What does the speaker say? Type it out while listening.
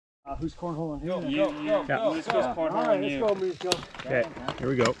Who's cornholing? Go, You. go. Let's go. All right, let's go, Moose. Go. Okay, here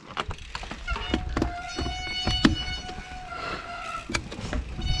we go.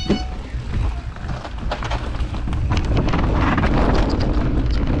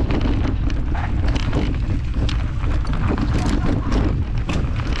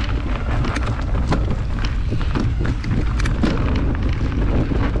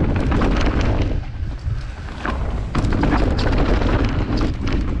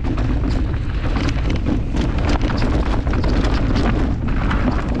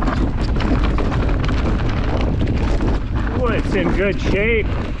 It's in good shape.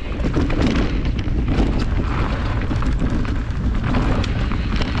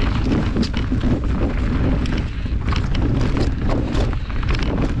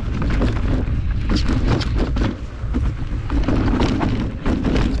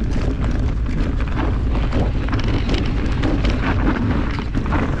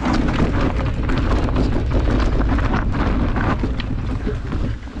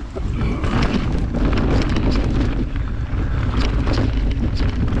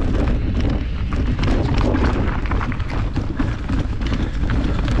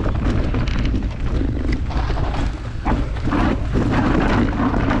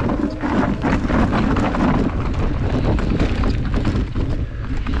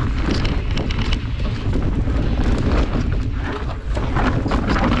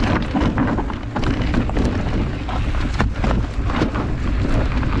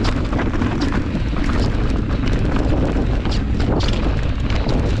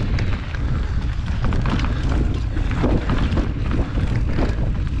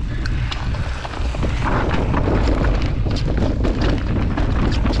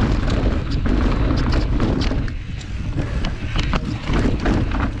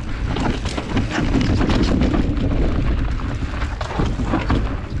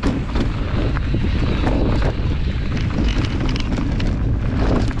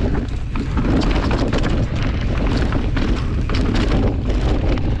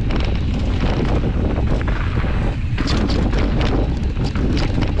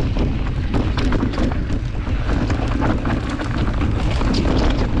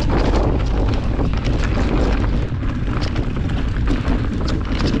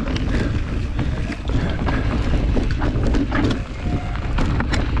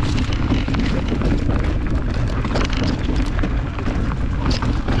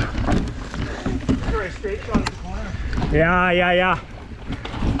 Yeah.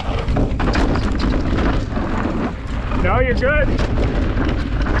 No, you're good.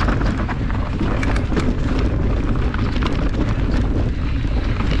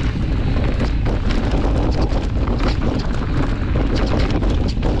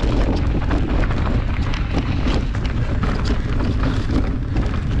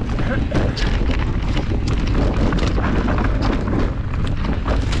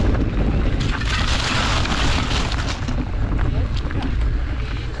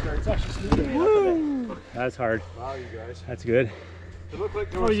 That's hard. Wow, you guys. That's good. It looked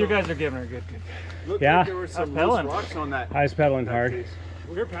like there Oh, was you some, guys are giving her good. looked Yeah. like there were some loose rocks on that. I was pedaling hard. piece.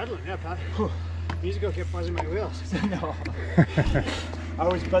 We're pedaling, yeah, paddling. Musical kept buzzing my wheels. No. I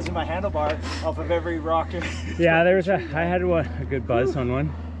was buzzing my handlebar off of every rock. Yeah, there was I had a good buzz on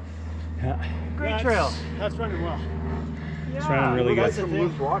one. Yeah. Great trail. That's running well. It's running really Got good. some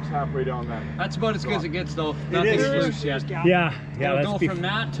loose rocks halfway down that. That's about as good as it gets, though. Nothing's loose yet. Yeah, It'll let's go be from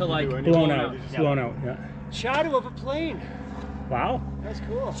that to like blown out. Yeah. Shadow of a plane. Wow. That's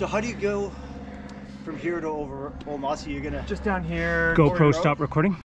cool. So how do you go from here to over Old Mossy? You're gonna Just down here. GoPro stop recording.